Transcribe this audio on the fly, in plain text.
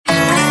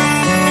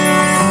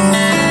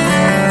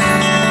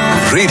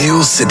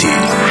Radio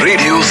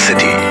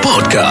city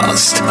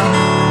podcast.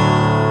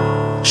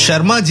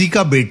 Sharma ji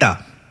का बेटा,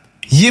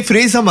 ये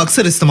फ्रेज हम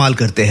अक्सर इस्तेमाल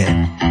करते हैं।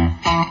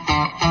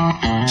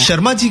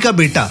 शर्मा जी का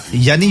बेटा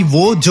यानी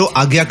वो जो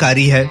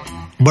आज्ञाकारी है,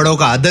 बड़ों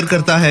का आदर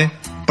करता है,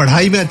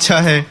 पढ़ाई में अच्छा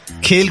है,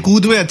 खेल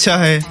कूद में अच्छा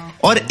है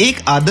और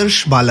एक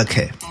आदर्श बालक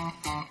है।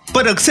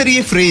 पर अक्सर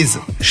ये फ्रेज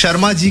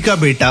शर्मा जी का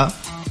बेटा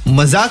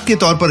मजाक के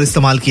तौर पर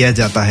इस्तेमाल किया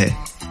जाता है,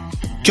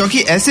 क्योंकि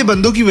ऐसे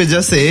बंदों की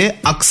वजह से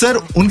अक्सर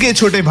उनके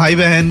छोटे भाई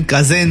बहन,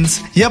 कजिन्स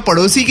या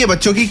पड़ोसी के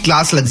बच्चों की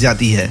क्लास लग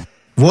जाती है।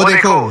 वो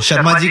देखो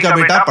शर्मा जी का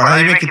बेटा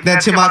पढ़ाई में कितने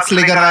अच्छे मार्क्स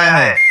लेकर आया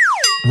है।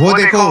 वो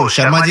देखो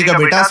शर्मा जी का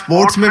बेटा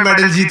स्पोर्ट्स में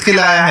मेडल जीत के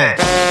लाया है।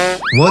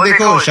 वो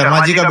देखो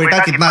शर्मा जी का बेटा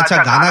कितना अच्छा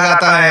गाना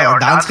गाता है और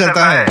डांस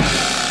करता है।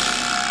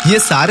 ये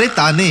सारे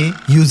ताने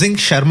यूजिंग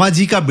शर्मा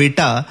जी का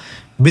बेटा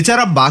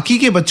बेचारा बाकी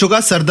के बच्चों का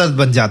सरदर्द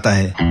बन जाता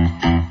है।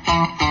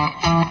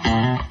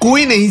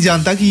 कोई नहीं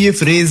जानता कि ये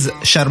फ्रेज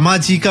शर्मा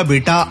जी का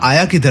बेटा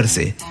आया किधर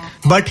से,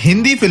 बट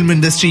हिंदी फिल्म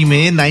इंडस्ट्री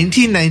में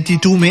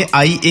 1992 में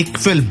आई एक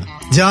फिल्म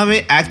जहां में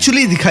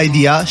एक्चुअली दिखाई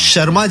दिया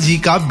शर्मा जी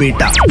का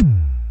बेटा।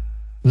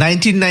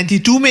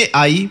 1992 में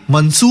आई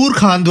मंसूर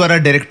खान द्वारा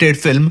डायरेक्टेड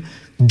फिल्म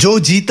जो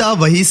जीता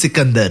वही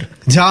सिकंदर,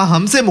 जहां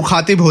हमसे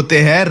मुखातिब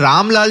होते हैं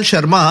रामलाल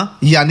शर्मा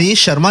यानी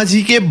शर्मा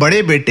जी के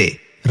बड़े बेटे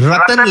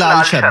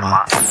Ratanlal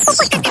Sharma.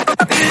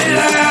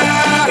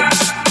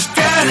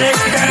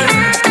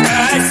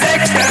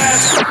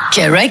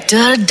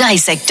 Character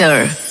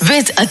dissector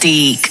with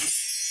Atiq.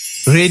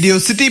 Radio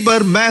city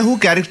पर मैं हूं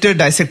कैरेक्टर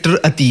डाइसेक्टर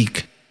अतीक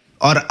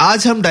और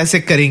आज हम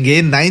डाइसेक्ट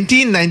करेंगे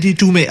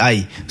 1992 में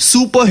आई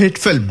सुपर हिट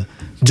फिल्म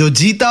जो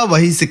जीता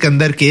वही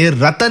सिकंदर के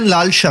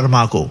रतनलाल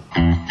शर्मा को।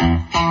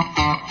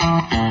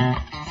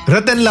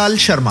 रतनलाल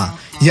शर्मा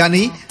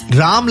यानी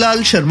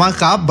रामलाल शर्मा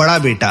का बड़ा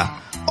बेटा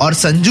और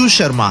संजू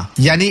शर्मा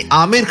यानी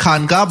आमिर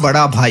खान का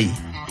बड़ा भाई।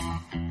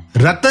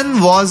 रतन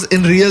was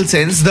in real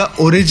sense the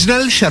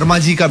original Sharma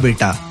ji का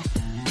बेटा।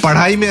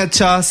 पढ़ाई में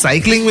अच्छा,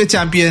 साइकिलिंग में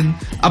चैंपियन,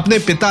 अपने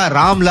पिता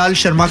रामलाल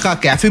शर्मा का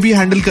कैफे भी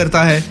हैंडल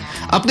करता है,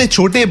 अपने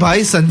छोटे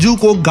भाई संजू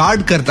को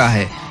गार्ड करता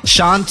है,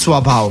 शांत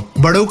स्वभाव,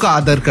 बड़ों का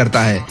आदर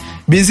करता है।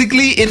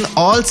 Basically in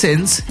all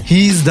sense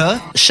he is the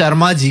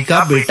Sharma ji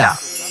का बेटा।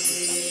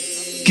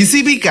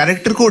 किसी भी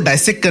कैरेक्टर को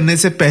डाइसेक्ट करने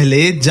से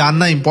पहले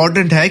जानना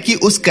इंपॉर्टेंट है कि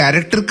उस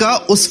कैरेक्टर का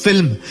उस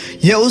फिल्म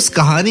या उस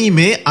कहानी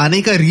में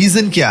आने का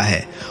रीजन क्या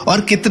है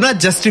और कितना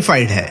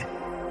जस्टिफाइड है।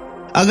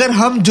 अगर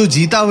हम जो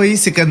जीता वही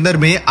सिकंदर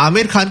में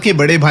आमिर खान के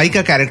बड़े भाई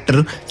का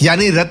कैरेक्टर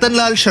यानी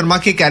रतनलाल शर्मा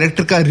के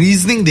कैरेक्टर का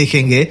रीजनिंग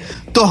देखेंगे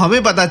तो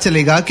हमें पता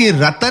चलेगा कि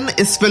रतन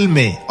इस फिल्म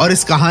में और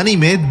इस कहानी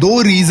में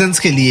दो रीजंस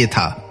के लिए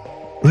था।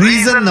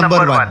 Reason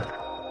number 1,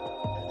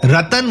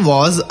 Ratan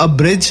was a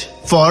bridge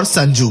for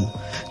Sanju.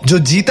 जो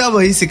जीता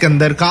वही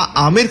सिकंदर का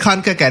आमिर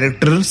खान का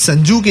कैरेक्टर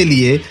संजू के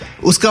लिए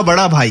उसका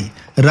बड़ा भाई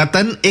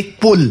रतन एक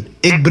पुल,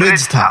 एक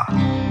ब्रिज था।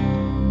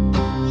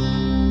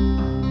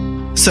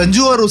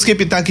 संजू और उसके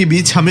पिता के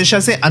बीच हमेशा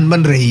से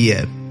अनबन रही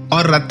है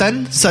और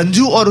रतन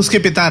संजू और उसके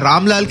पिता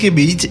रामलाल के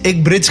बीच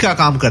एक ब्रिज का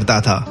काम करता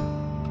था।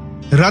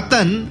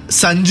 रतन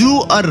संजू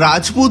और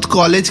राजपूत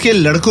कॉलेज के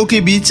लड़कों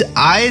के बीच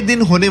आए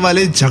दिन होने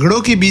वाले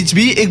झगड़ों के बीच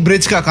भी एक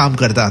ब्रिज का काम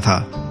करता था।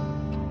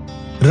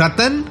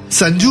 रतन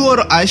संजू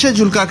और आयशा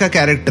जुल्का का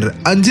कैरेक्टर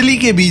अंजलि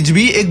के बीच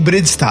भी एक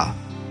ब्रिज था।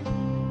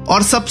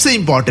 और सबसे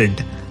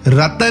इंपॉर्टेंट,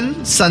 रतन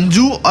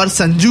संजू और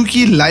संजू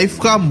की लाइफ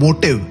का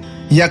मोटिव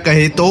या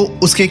कहे तो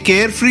उसके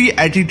केयर फ्री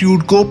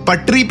एटीट्यूड को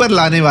पटरी पर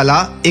लाने वाला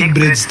एक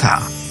ब्रिज था।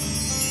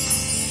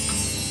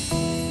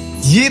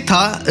 ये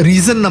था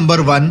रीजन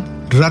नंबर 1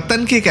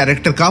 रतन के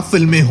कैरेक्टर का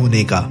फिल्म में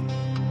होने का।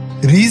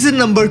 रीजन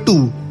नंबर 2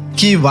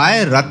 कि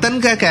वाई रतन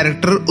का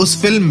कैरेक्टर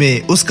उस फिल्म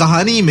में, उस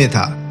कहानी में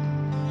था।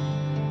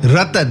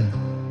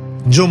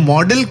 रतन जो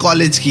मॉडल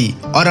कॉलेज की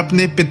और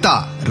अपने पिता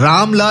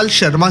रामलाल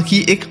शर्मा की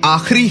एक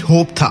आखिरी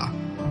होप था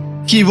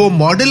कि वो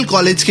मॉडल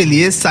कॉलेज के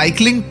लिए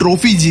साइकिलिंग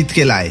ट्रॉफी जीत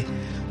के लाए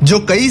जो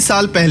कई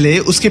साल पहले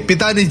उसके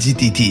पिता ने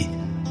जीती थी।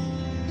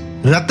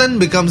 रतन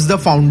becomes the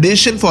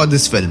foundation for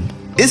this film.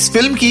 इस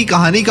फिल्म की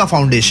कहानी का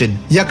फाउंडेशन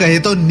या कहे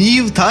तो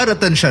नींव था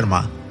रतन शर्मा।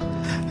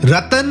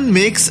 रतन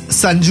मेक्स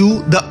संजू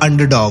द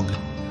अंडरडॉग।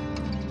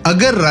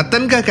 अगर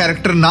रतन का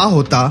कैरेक्टर ना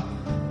होता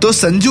तो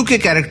संजू के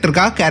कैरेक्टर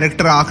का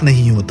कैरेक्टर आर्क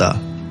नहीं होता।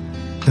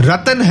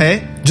 रतन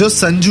है जो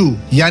संजू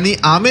यानी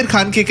आमिर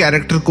खान के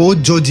कैरेक्टर को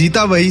जो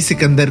जीता वही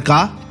सिकंदर का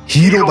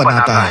हीरो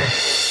बनाता है।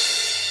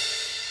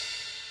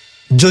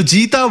 जो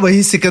जीता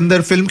वही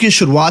सिकंदर फिल्म की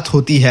शुरुआत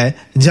होती है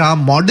जहां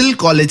मॉडल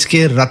कॉलेज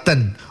के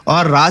रतन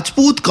और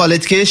राजपूत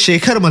कॉलेज के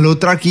शेखर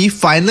मल्होत्रा की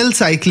फाइनल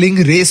साइकिलिंग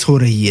रेस हो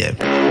रही है।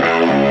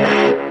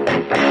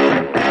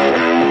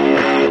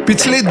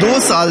 पिछले 2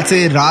 साल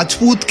से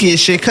राजपूत के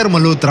शेखर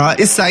मल्होत्रा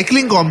इस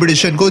साइकिलिंग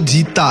कंपटीशन को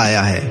जीतता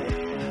आया है।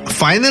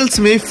 फाइनल्स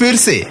में फिर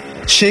से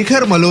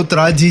शेखर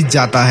मल्होत्रा जीत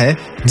जाता है,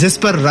 जिस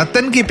पर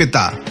रतन के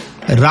पिता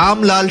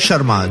रामलाल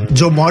शर्मा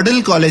जो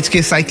मॉडल कॉलेज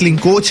के साइकिलिंग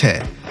कोच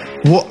है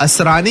वो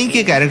असरानी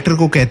के कैरेक्टर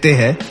को कहते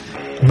हैं,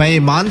 मैं ये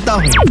मानता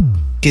हूं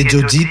कि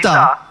जो जीता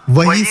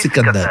वही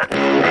सिकंदर।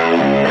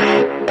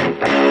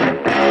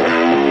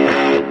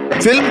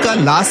 फिल्म का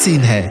लास्ट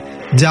सीन है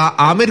जहां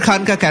आमिर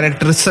खान का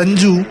character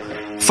Sanju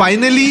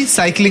finally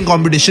cycling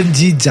competition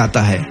जीत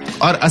जाता है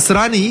और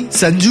असरानी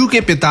संजू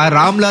के पिता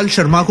रामलाल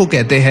शर्मा को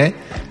कहते हैं,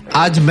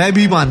 आज मैं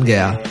भी मान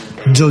गया,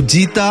 जो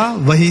जीता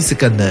वही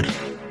सिकंदर।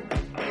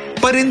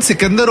 पर इन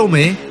सिकंदरों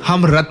में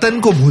हम रतन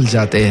को भूल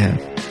जाते हैं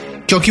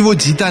क्योंकि वो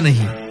जीता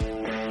नहीं।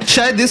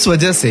 शायद इस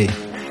वजह से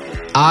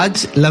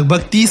आज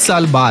लगभग 30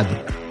 साल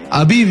बाद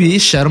अभी भी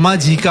शर्मा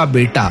जी का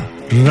बेटा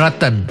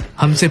रतन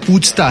हमसे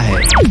पूछता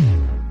है,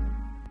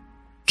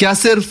 क्या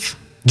सिर्फ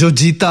जो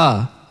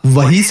जीता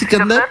वही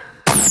Sikandar?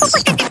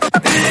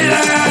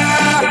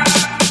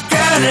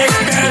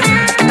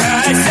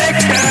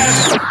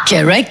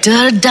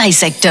 Character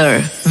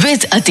Dissector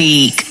with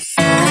Ateek.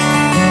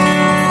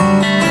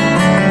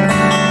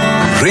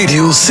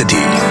 Radio city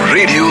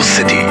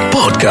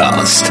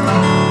podcast.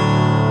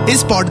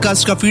 इस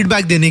पॉडकास्ट का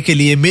फीडबैक देने के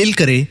लिए मेल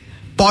करें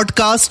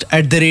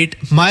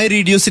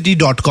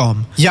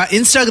podcast@myradiocity.com या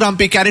इंस्टाग्राम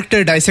पे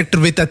कैरेक्टर डाइसेक्टर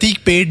विद अतीक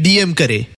पे DM करें।